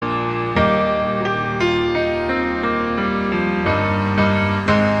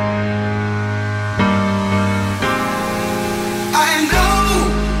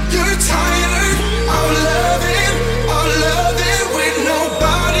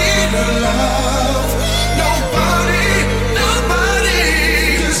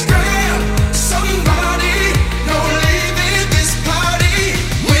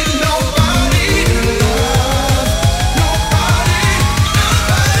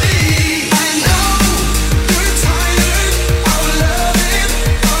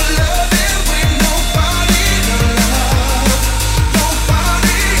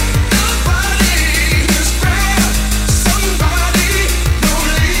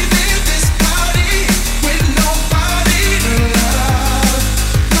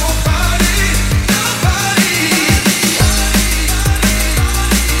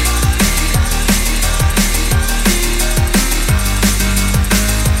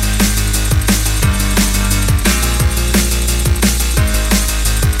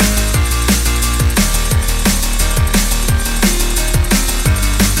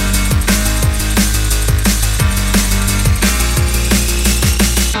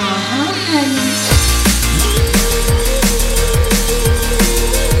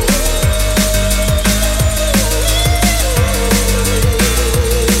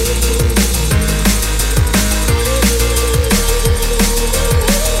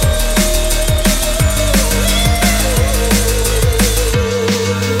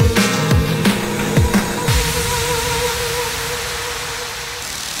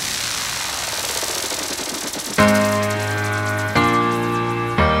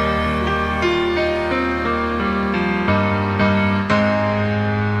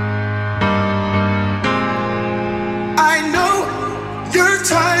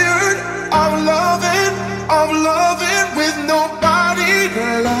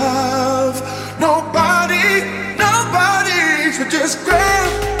Just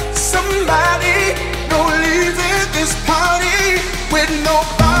grab somebody, no leaving this party with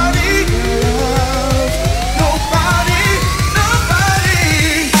nobody. Nobody,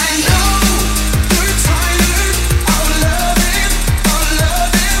 nobody. I know you're tired of loving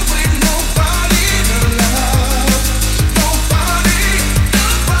with nobody to love. Nobody,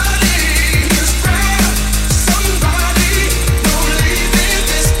 nobody. Just grab somebody, no leaving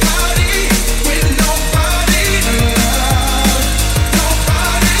this party with nobody to love.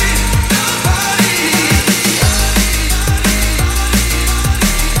 Nobody, nobody.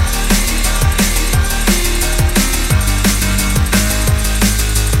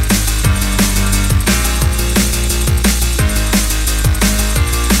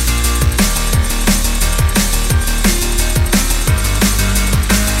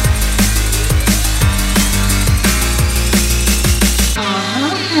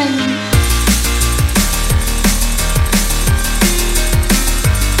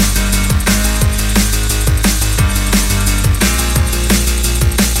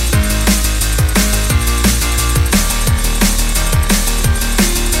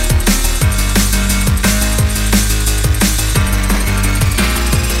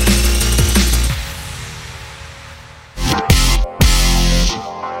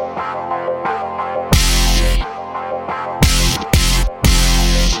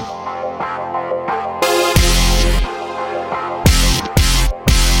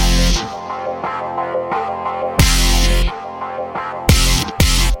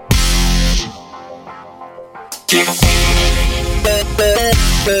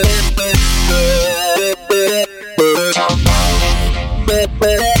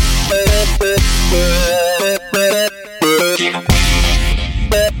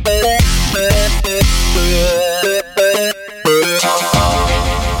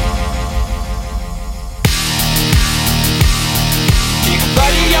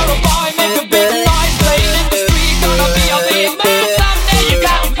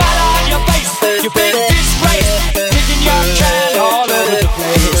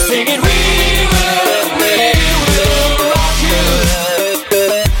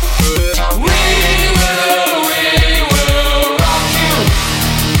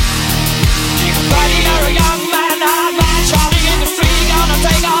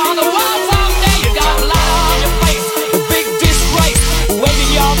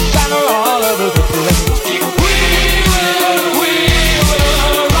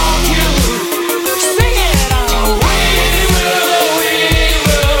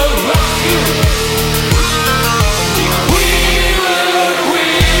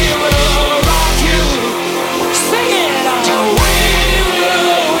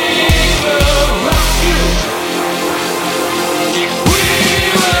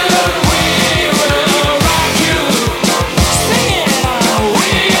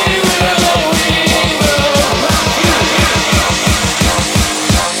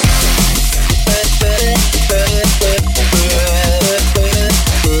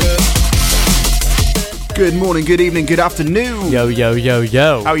 Good morning, good evening, good afternoon. Yo, yo, yo,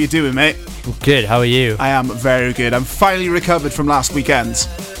 yo. How are you doing, mate? Good, how are you? I am very good. I'm finally recovered from last weekend.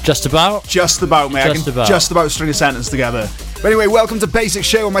 Just about? Just about, mate. Just about string a sentence together. But anyway, welcome to Bassix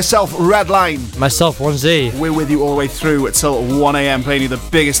Show with myself, RedLine. Myself, 1Z. We're with you all the way through until 1am, playing you the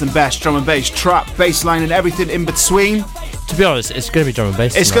biggest and best drum and bass, trap, bass line, and everything in between. To be honest, it's going to be drum and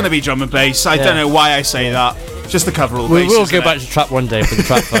bass. It's going to be drum and bass. I don't know why I say that. Just to cover all the bases. We'll go back to trap one day for the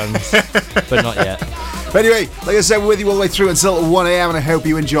trap fans, but not yet. But anyway, like I said, we're with you all the way through until 1am, and I hope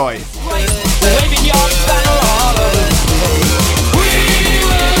you enjoy.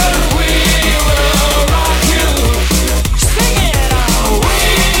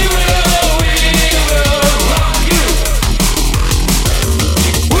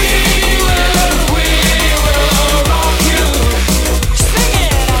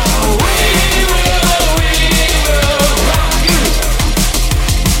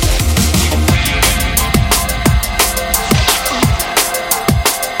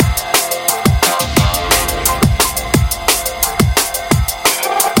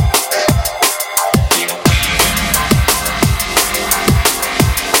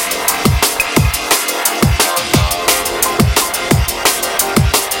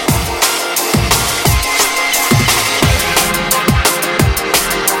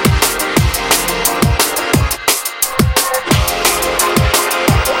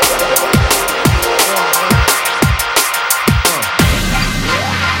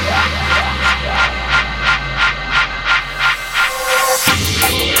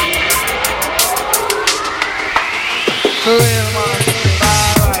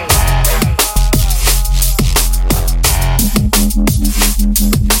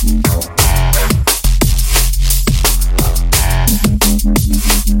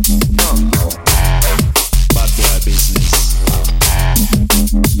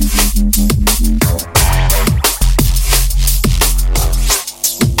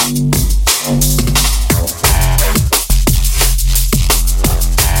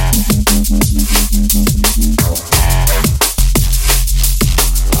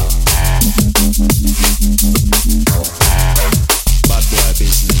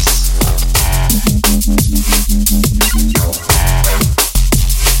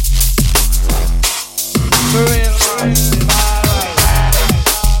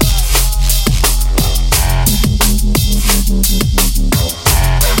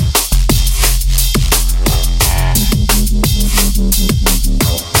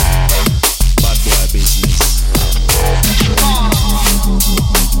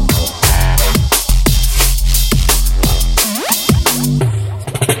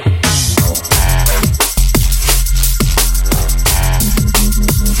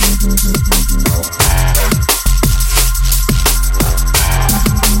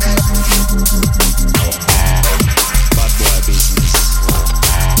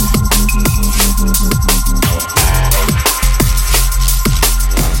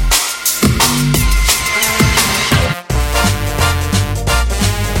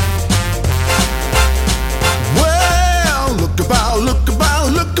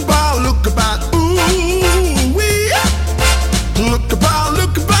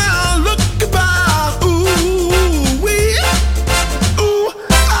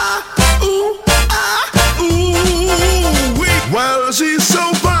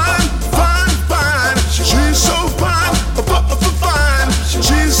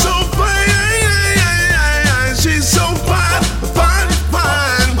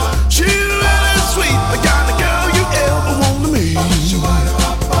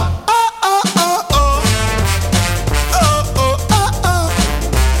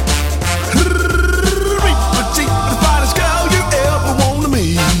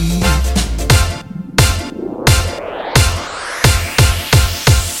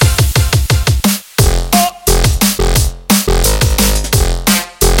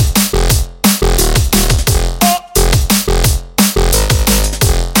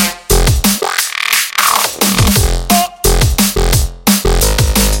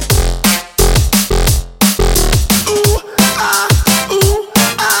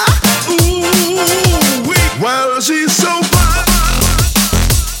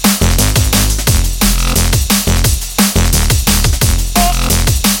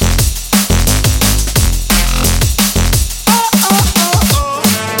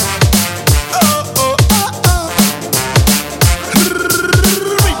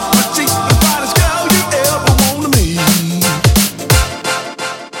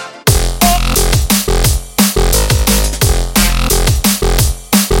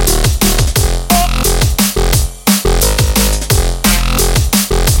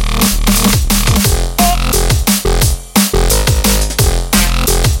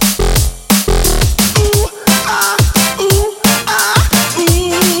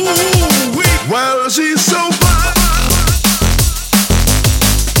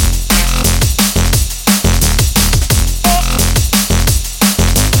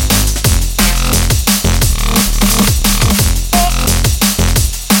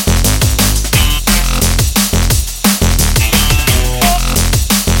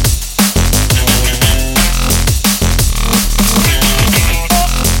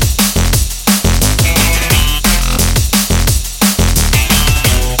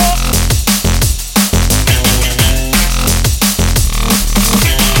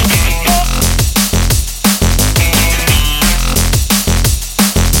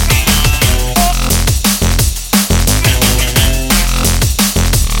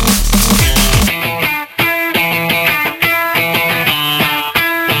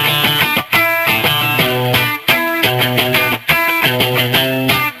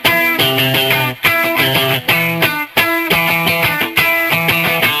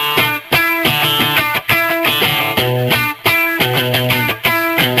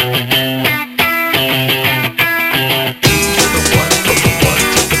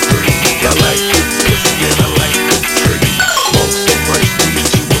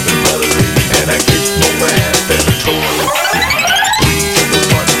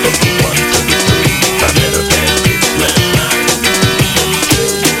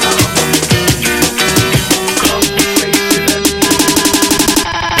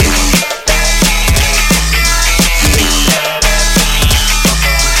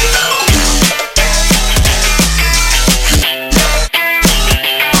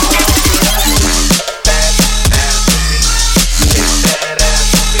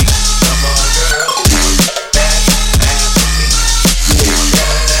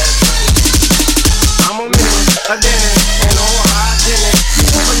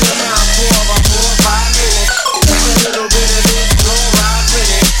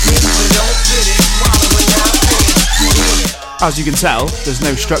 As you can tell, there's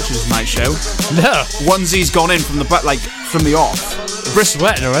no structure to tonight's show. No. Onesie's gone in from the back, like from the off.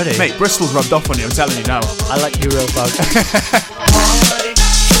 Sweating already. Mate, Bristol's rubbed off on you, I'm telling you now. I like you real bug.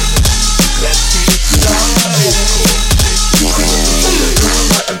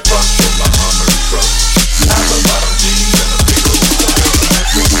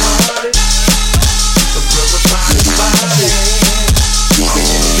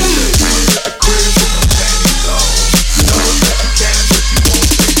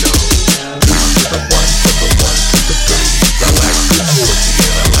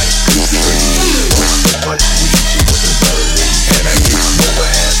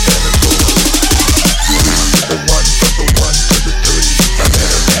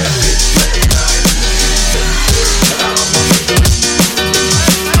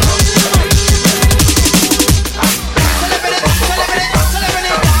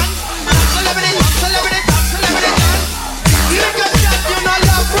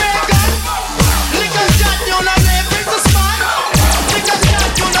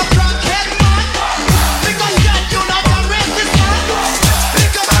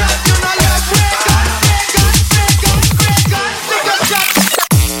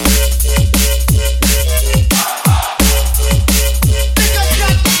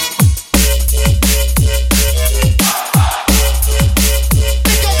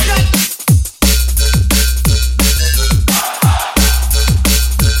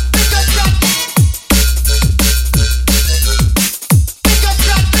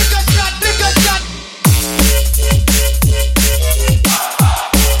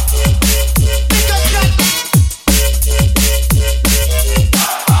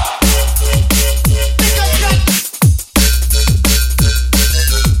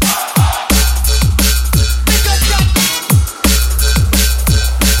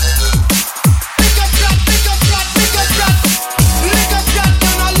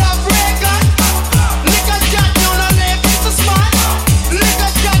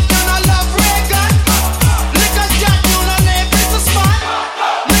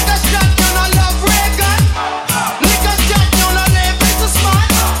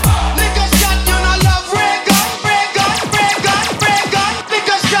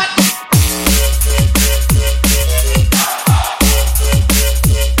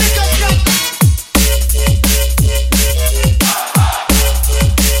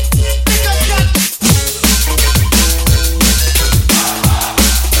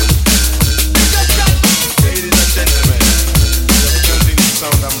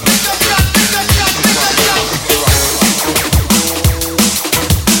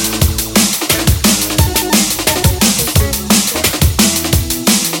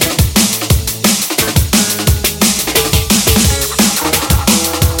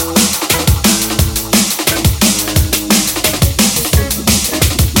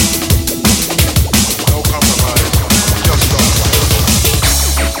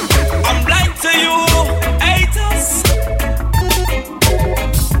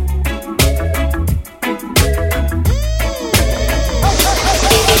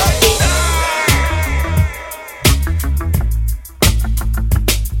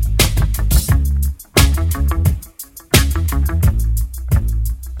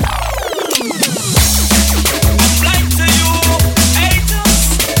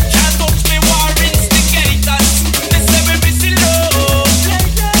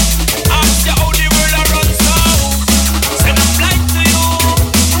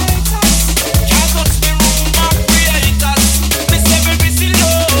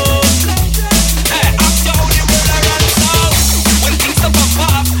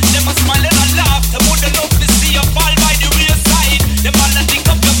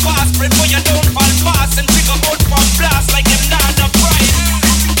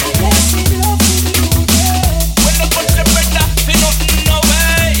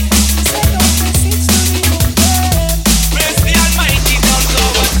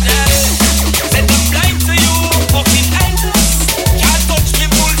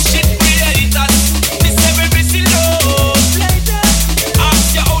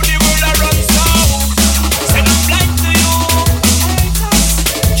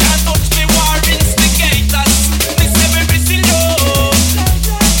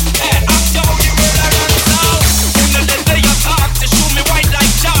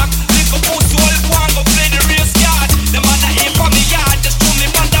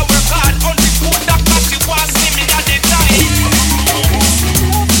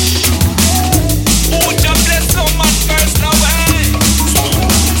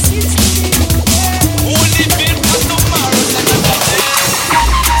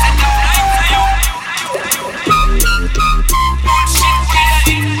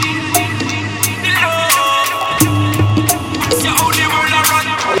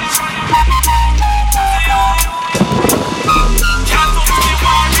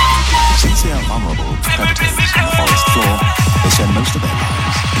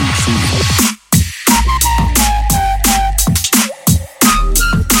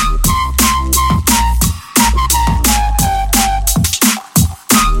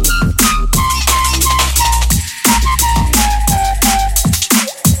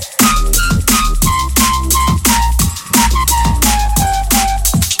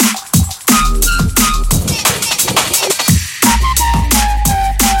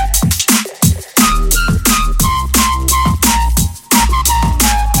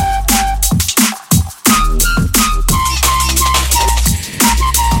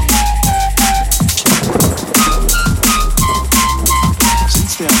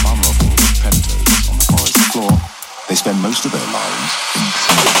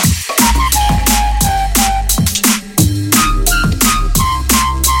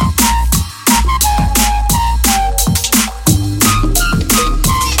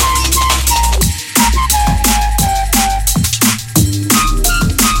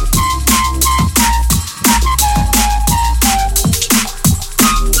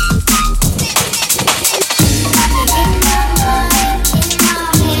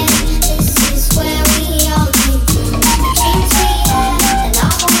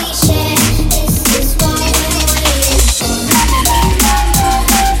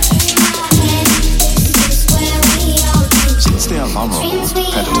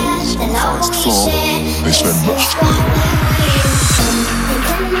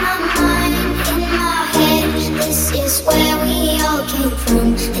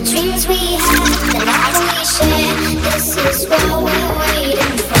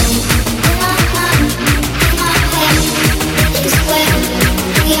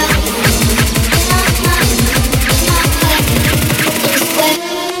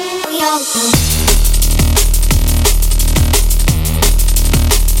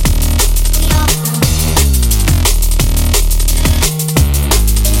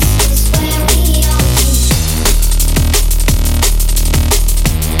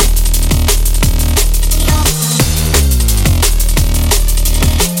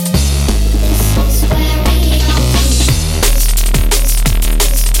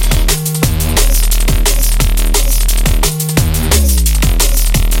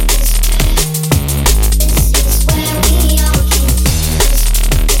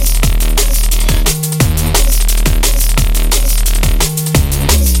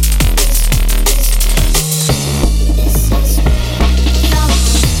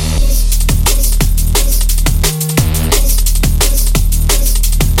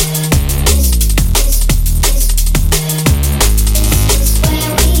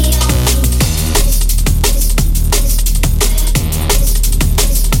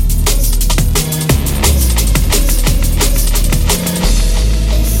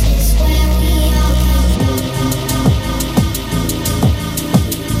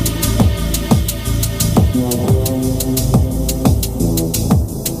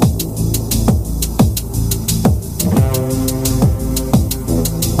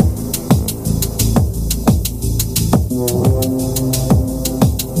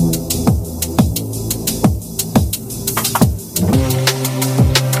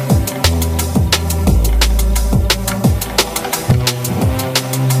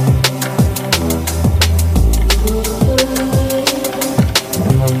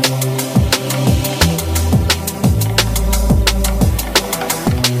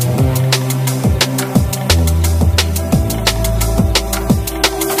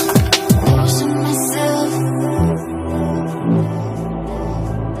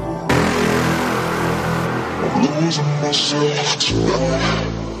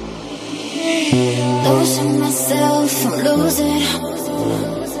 Losing myself, I'm losing.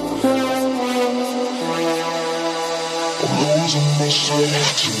 I'm losing myself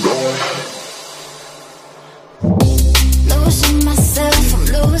tonight. Losing myself, I'm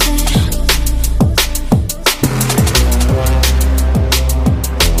losing.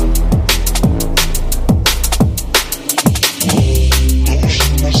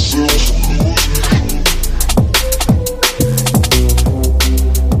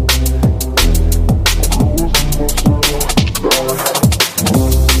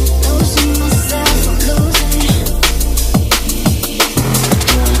 Losing myself, I'm losing.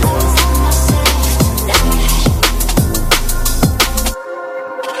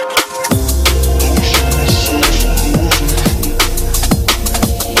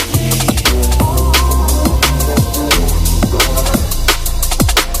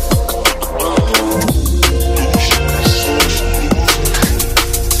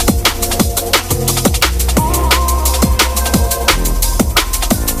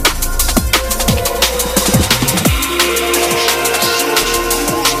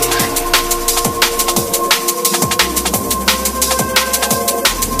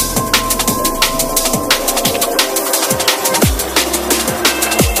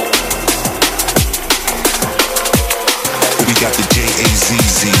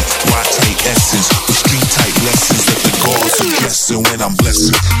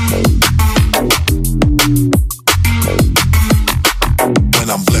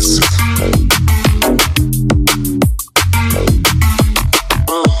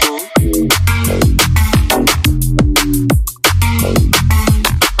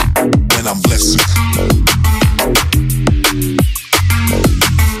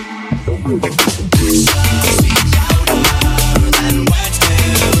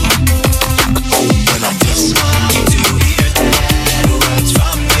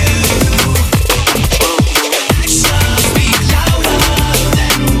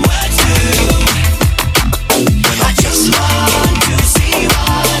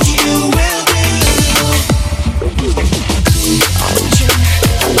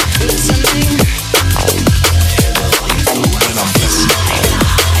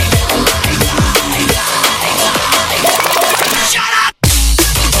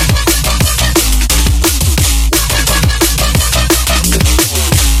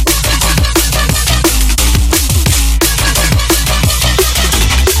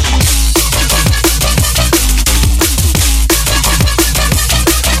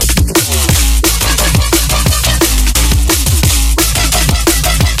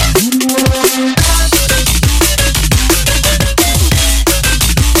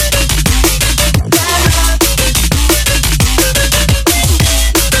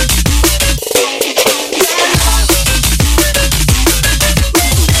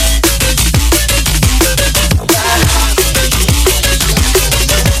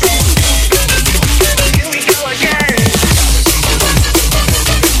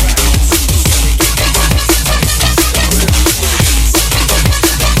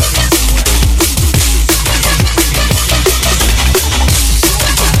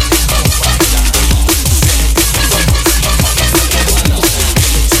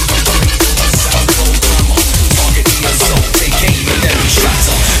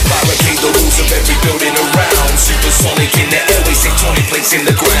 roots in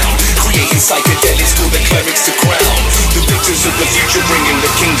the ground, creating psychedelics for the clerics to crown. The victors of the future bringing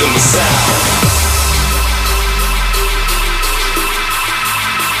the kingdom of sound.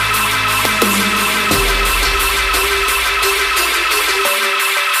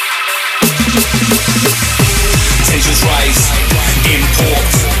 Tensions rise,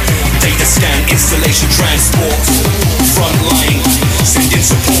 import, data scan, installation, transport, frontline, sending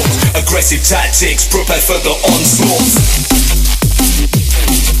support, aggressive tactics, prepare for the onslaught.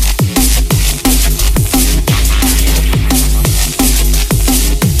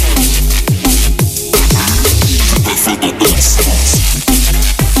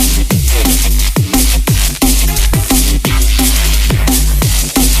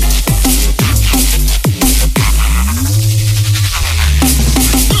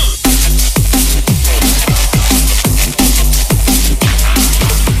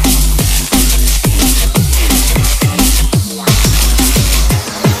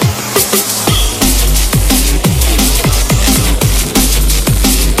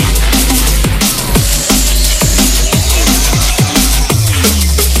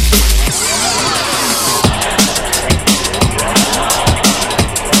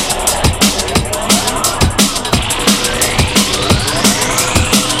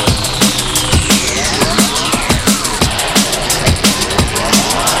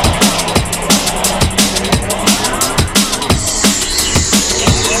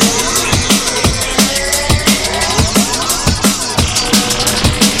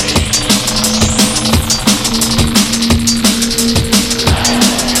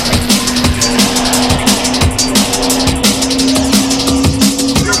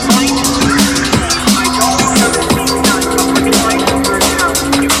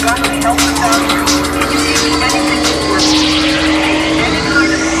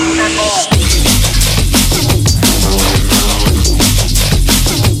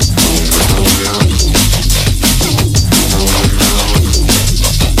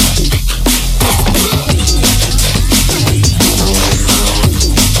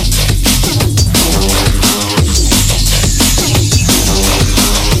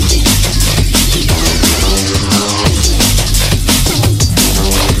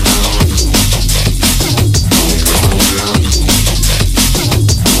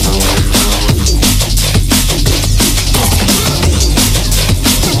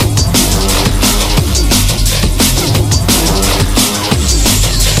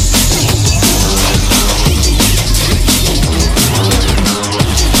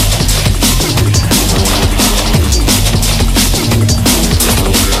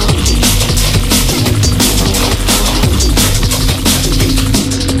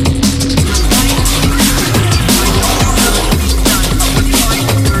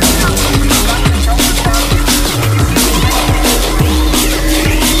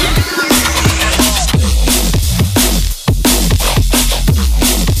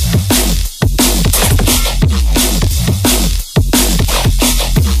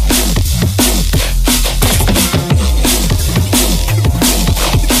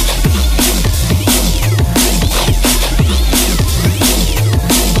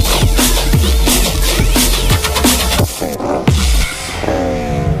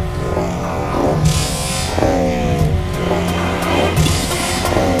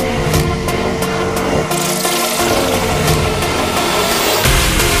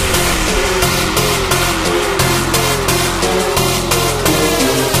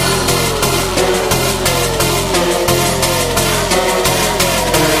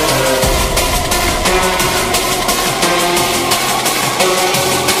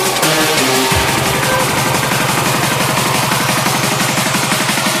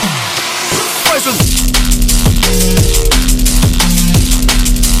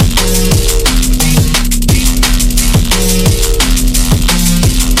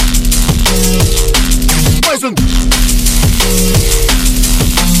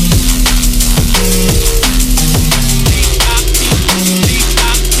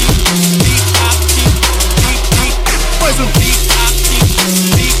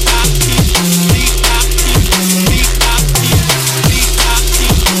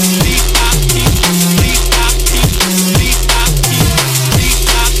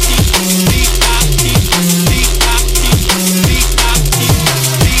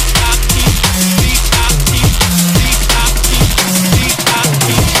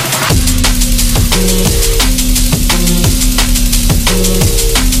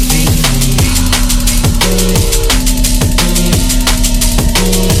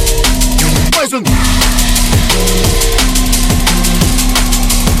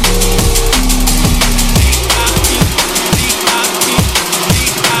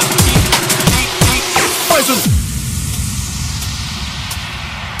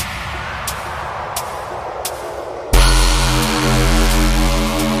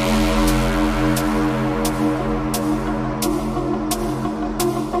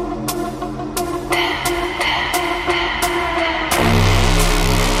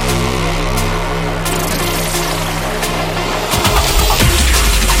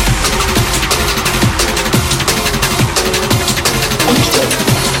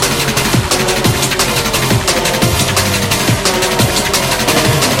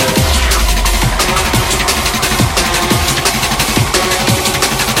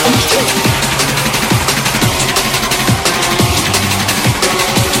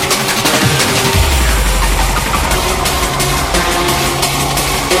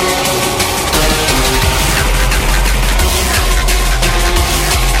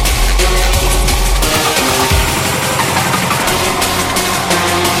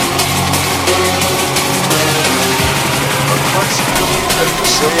 at the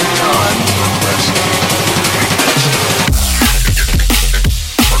same time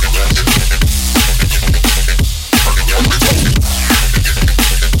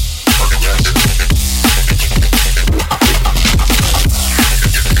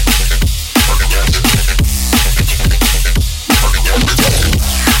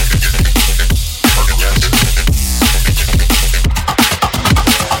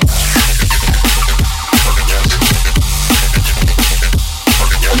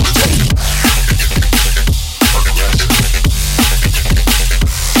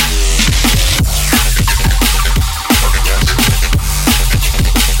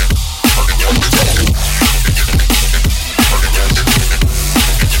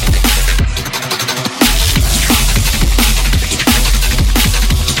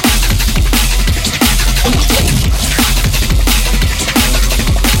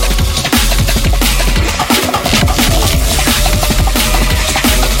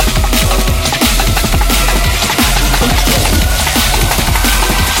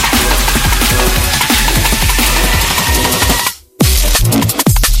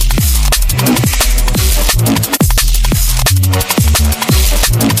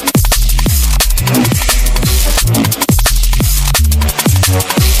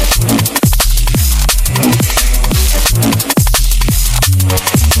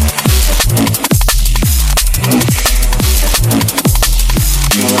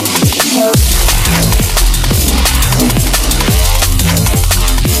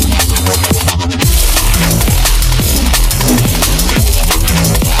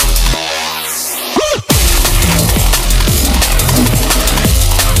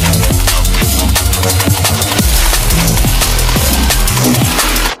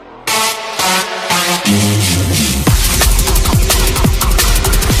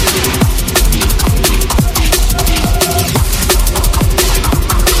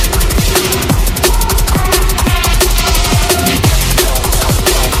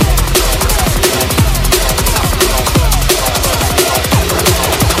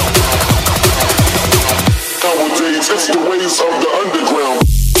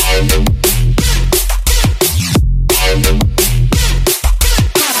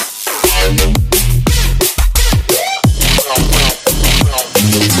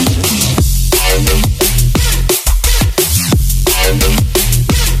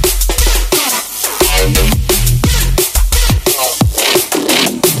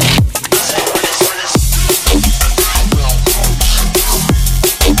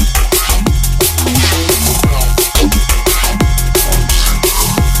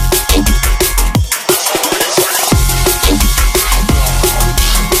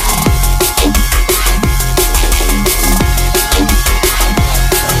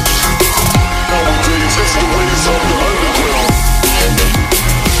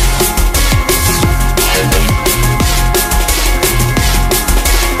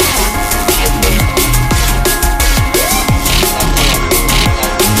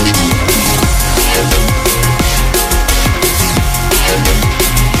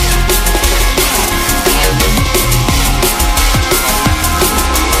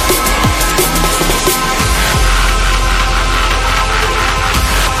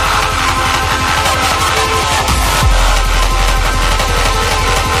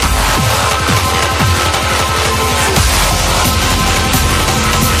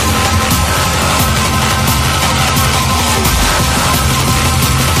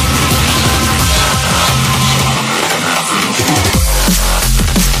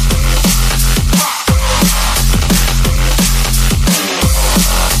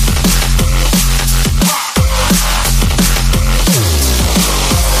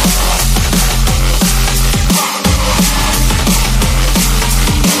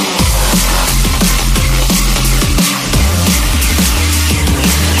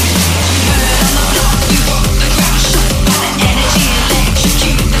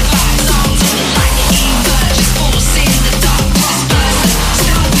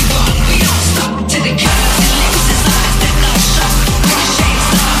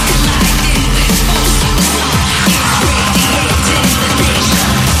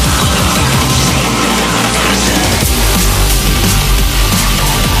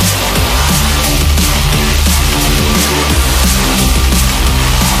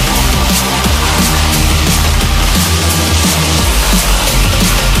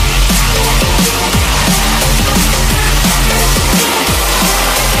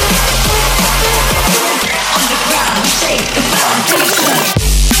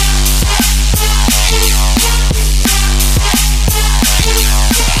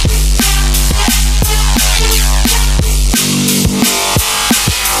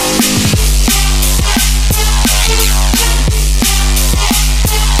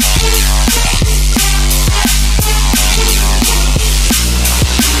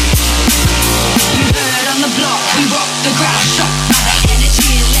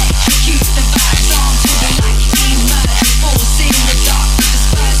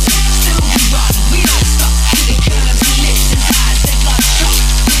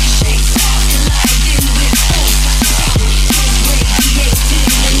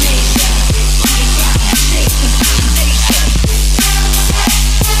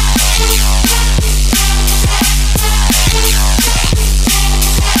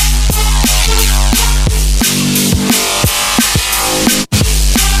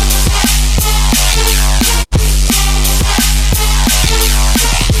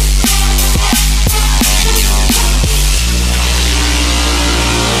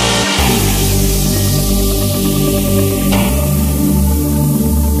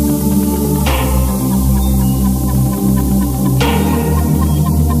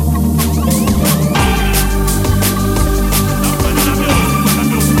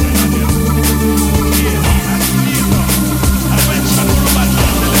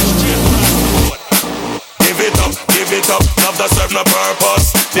up, love that serve no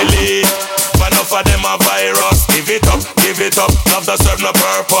purpose. Delete, enough of them a virus. Give it up, love that serve no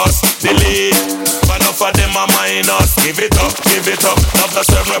purpose. Delete, enough of them a minus. Give it up, love that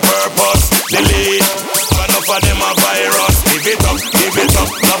serve no purpose. Delete, enough of them a virus. Give it up,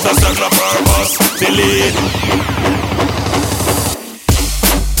 love that serve no purpose. Delete.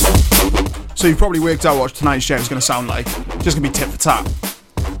 So you've probably worked out what tonight's show is going to sound like. Just going to be tit for tat.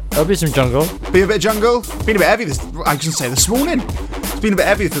 There'll be some jungle. Be a bit of jungle. Been a bit heavy I can say this morning. It's been a bit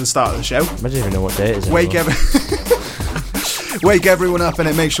heavy for the start of the show. I don't even know what day it is. Wake everyone up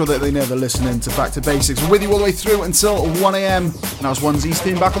and make sure that they know they're listening to Back to Basics. We're with you all the way through until 1am. And that was 1Z's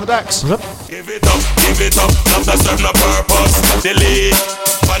team back on the decks. Yep. Give it up, love that serve no purpose. Delete,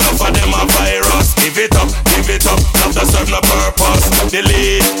 enough of them a virus. Give it up, love that serve no purpose.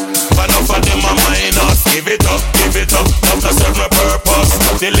 Delete, enough of them a minus. Give it up, love that serve no purpose.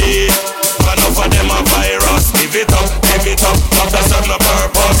 Delete, enough of them a virus. Give it up, love that serve no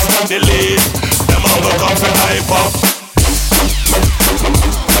purpose. Delete, them all go come for hype up.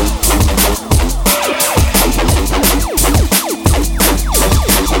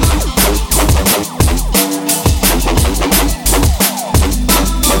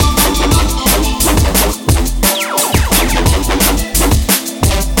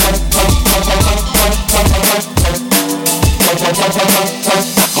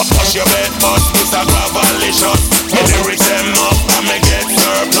 Push your bed, but it's a gravelicious. The lyrics them up and me get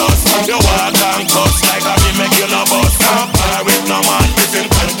surplus. You walk and cuss like I be make you no bust.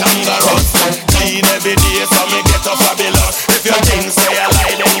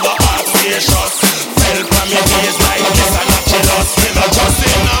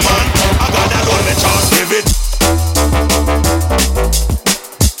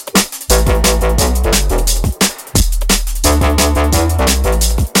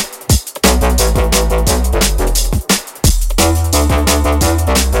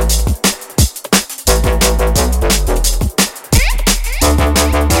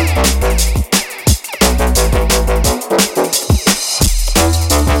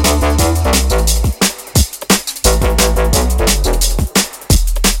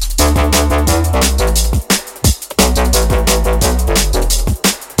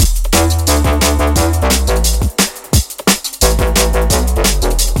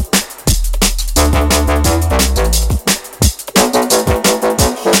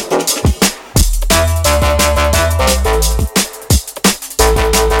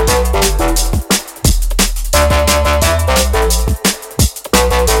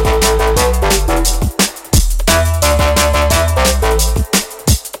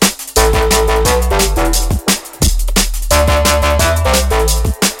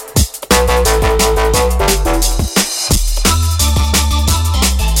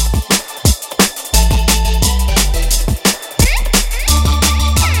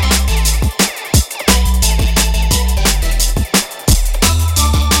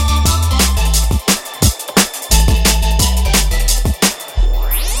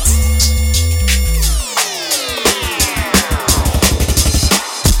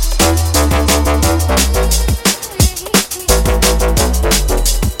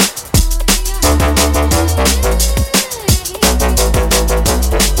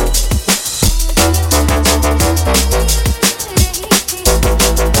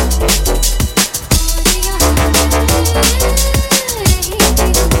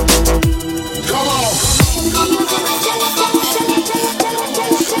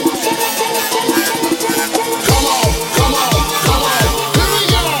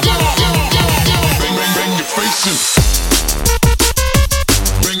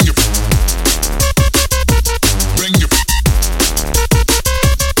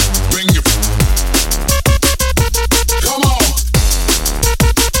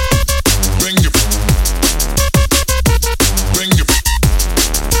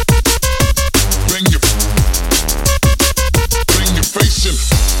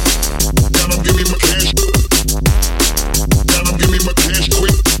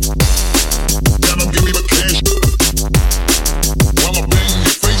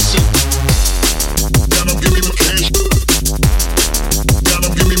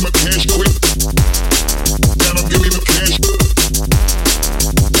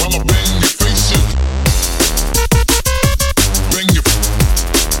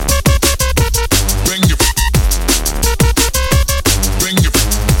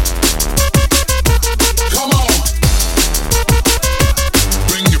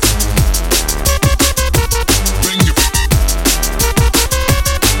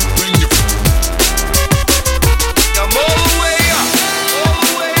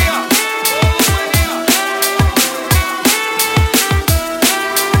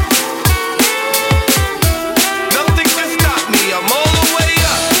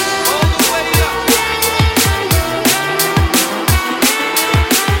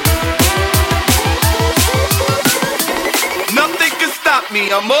 me,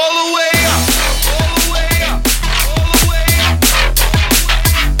 I'm all the way up. All the way up. All the way up.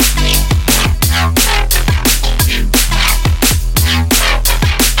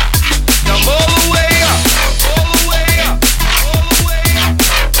 I'm all the way up. All the way up. All the way up.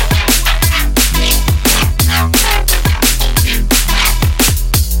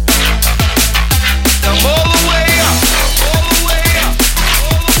 I'm all the way up. All the way up.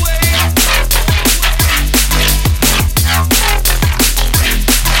 All the way up.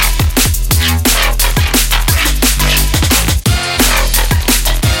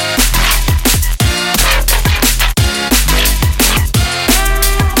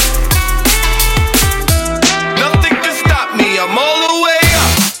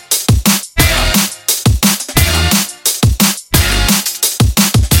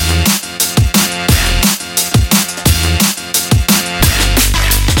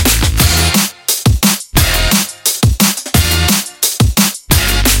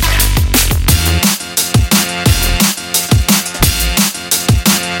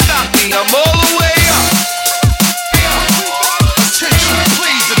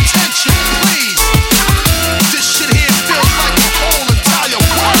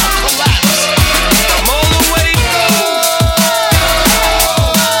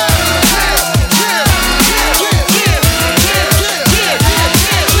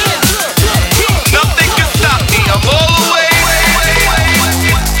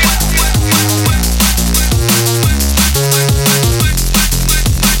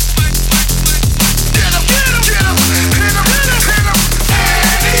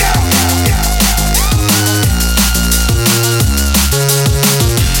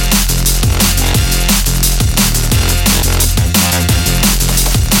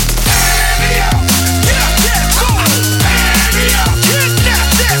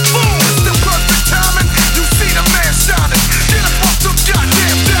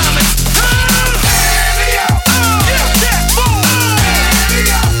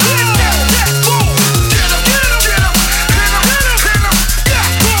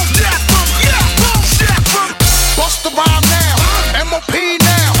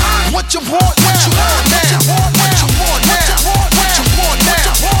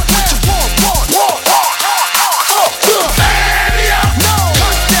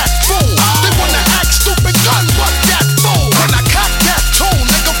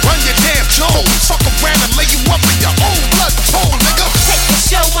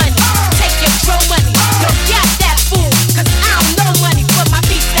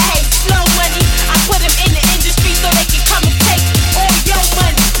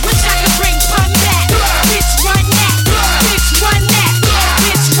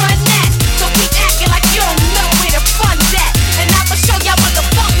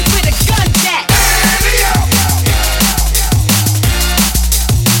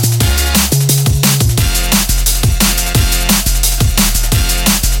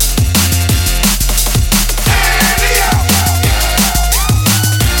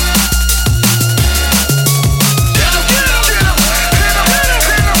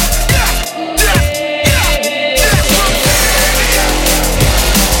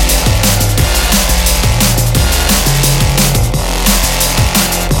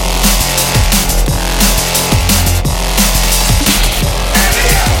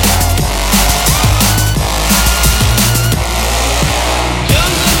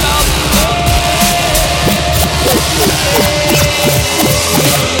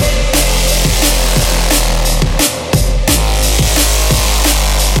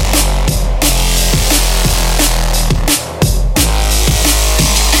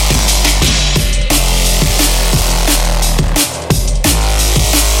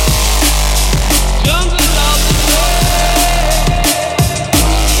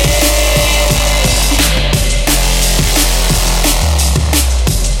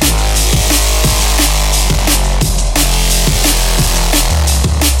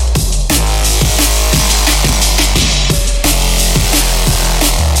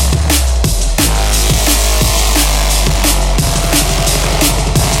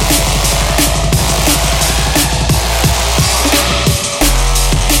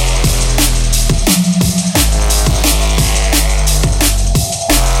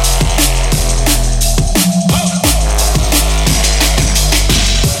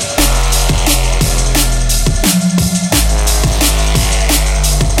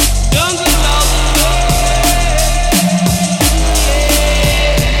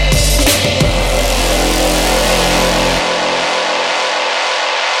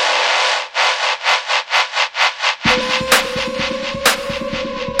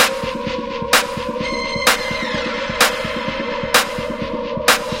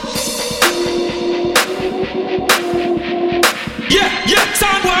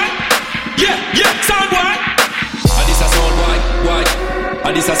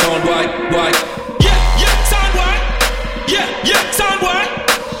 sound boy. Yeah, sound boy. Yeah, sound boy.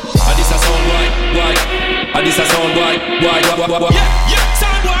 This a sound boy. This a sound boy. Yeah,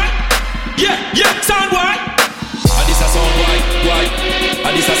 sound boy. Yeah, sound boy. This a sound boy.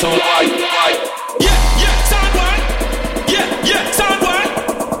 This a sound boy. Yeah, sound boy. Yeah, sound boy.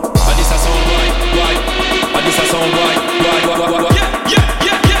 This a sound boy. This a sound boy. Yeah.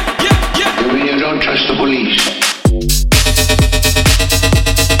 You mean you don't trust the police?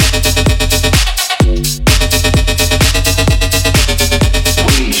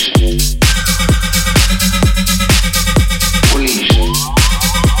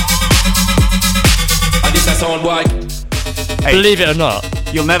 Hey, Believe it or not.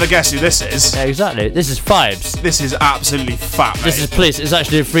 you'll never guess who this is. Yeah, exactly. This is Vibes. This is absolutely fat, mate. This is Police. It's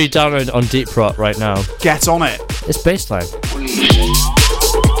actually a free download on Deep Rot right now. Get on it. It's baseline.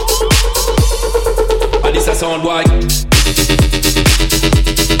 This a sound boy.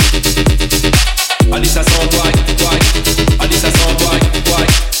 This a sound boy. This a sound boy.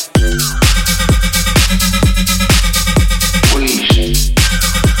 Police.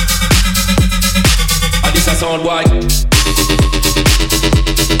 This a sound boy.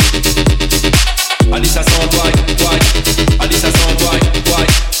 This a sound boy. This a sound boy.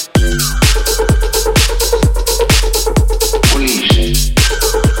 Police.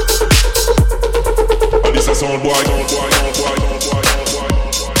 This a sound boy.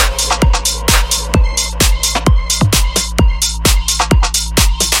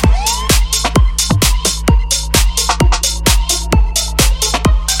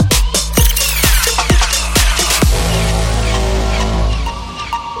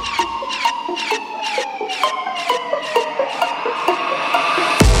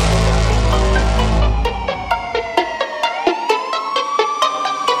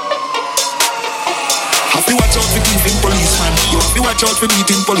 Watch out for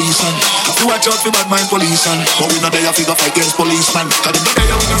meeting policeman. Have to watch out for bad mind policeman. But we not there figure fight against policeman. Cause them not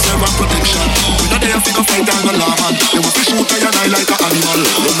there we not serve and protection. We not there figure fight and go lawman. They want to shoot I and I like an animal.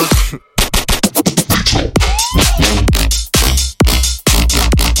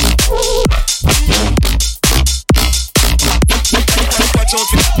 Watch out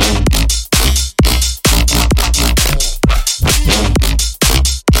for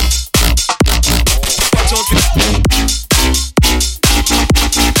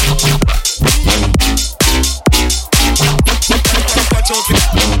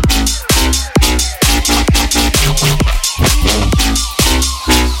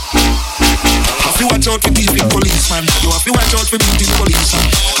watch out for thieving policeman.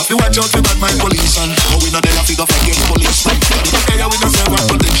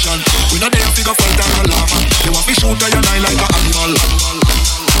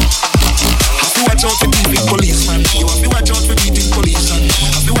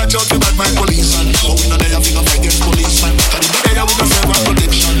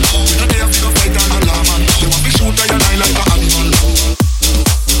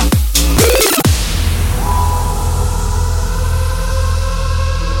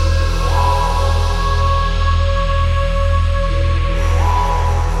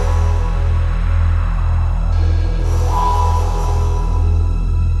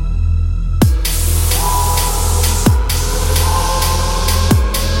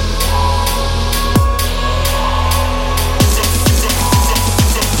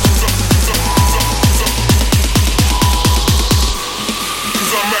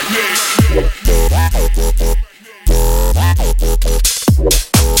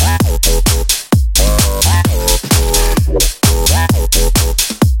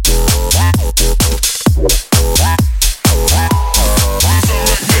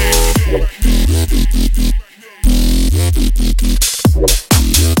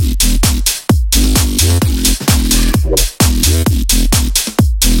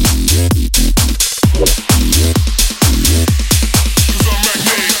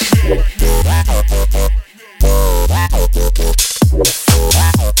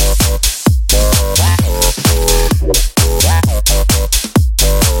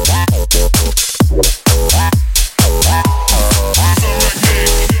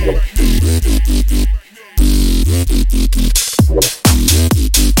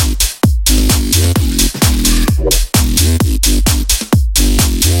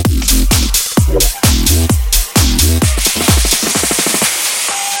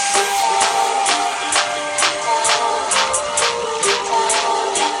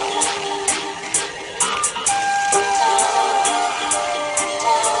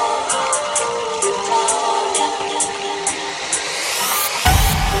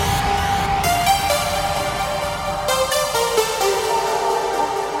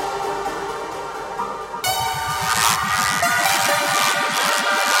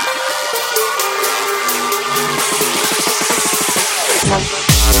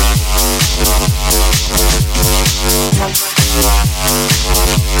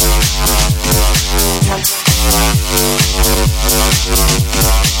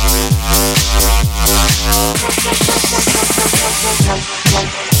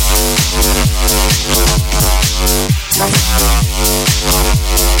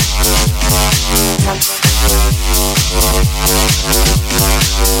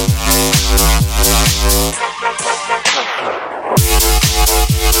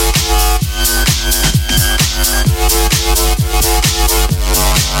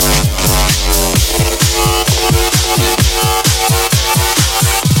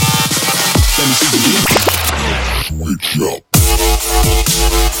 Let me see you get.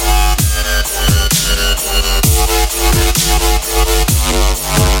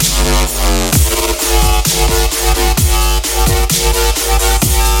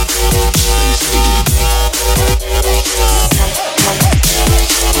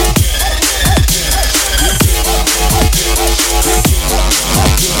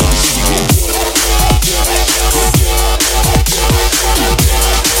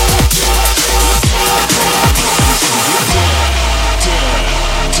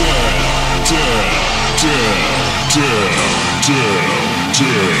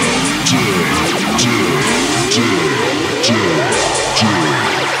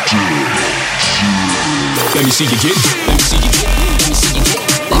 Let me see you get.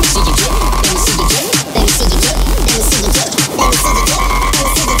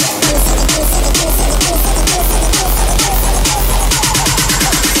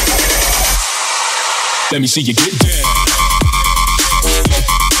 Let me see you get. Let me see you get.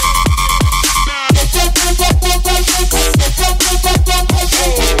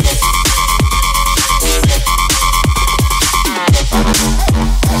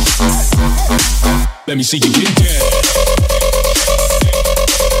 Let me see you get. Let me see you get. Let me see you get. Let me see you get down. Let me see you get down.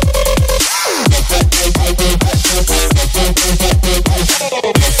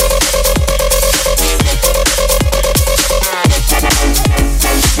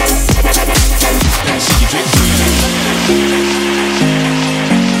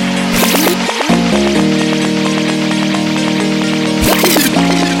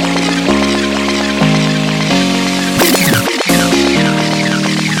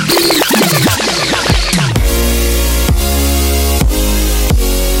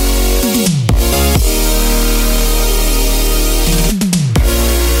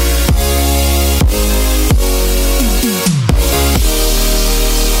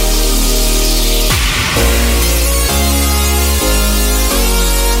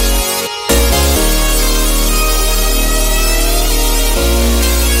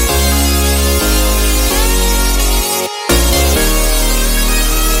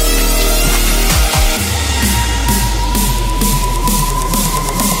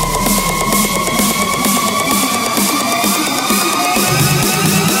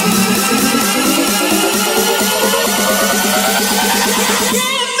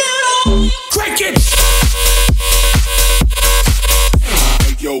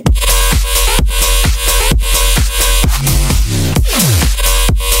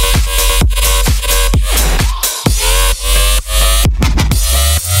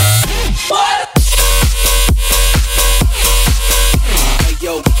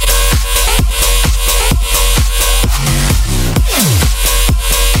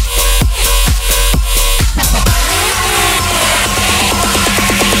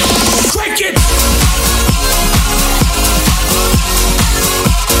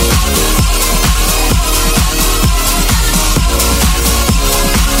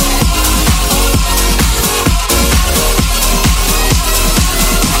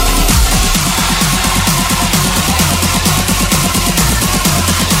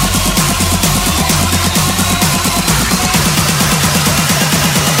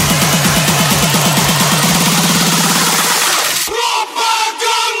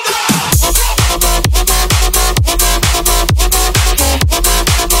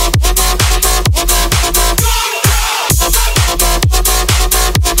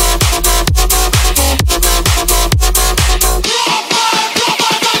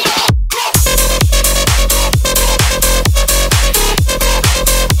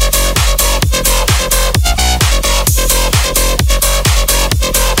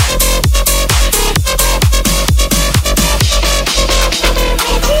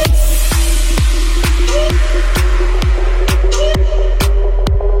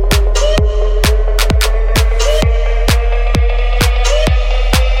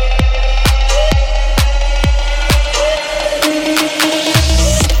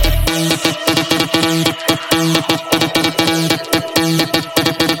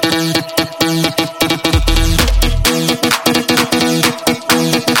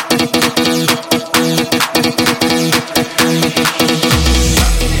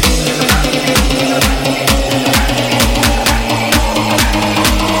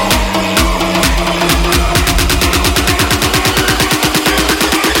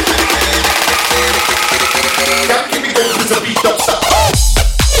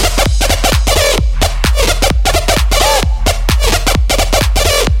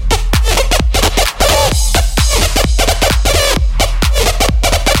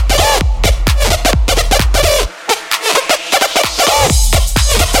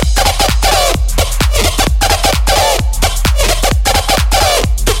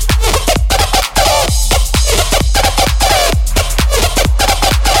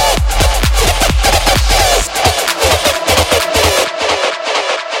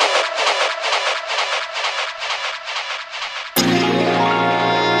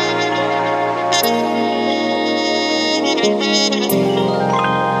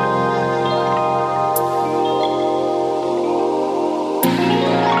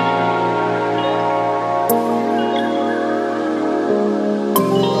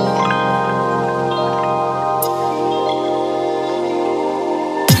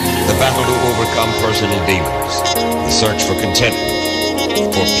 battle to overcome personal demons, the search for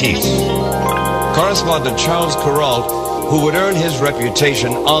contentment, for peace. Correspondent Charles Kuralt, who would earn his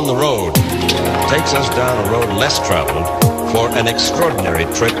reputation on the road, takes us down a road less traveled for an extraordinary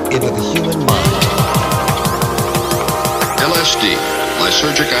trip into the human mind. LSD,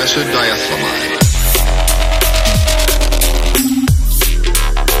 lysergic acid diethylamide.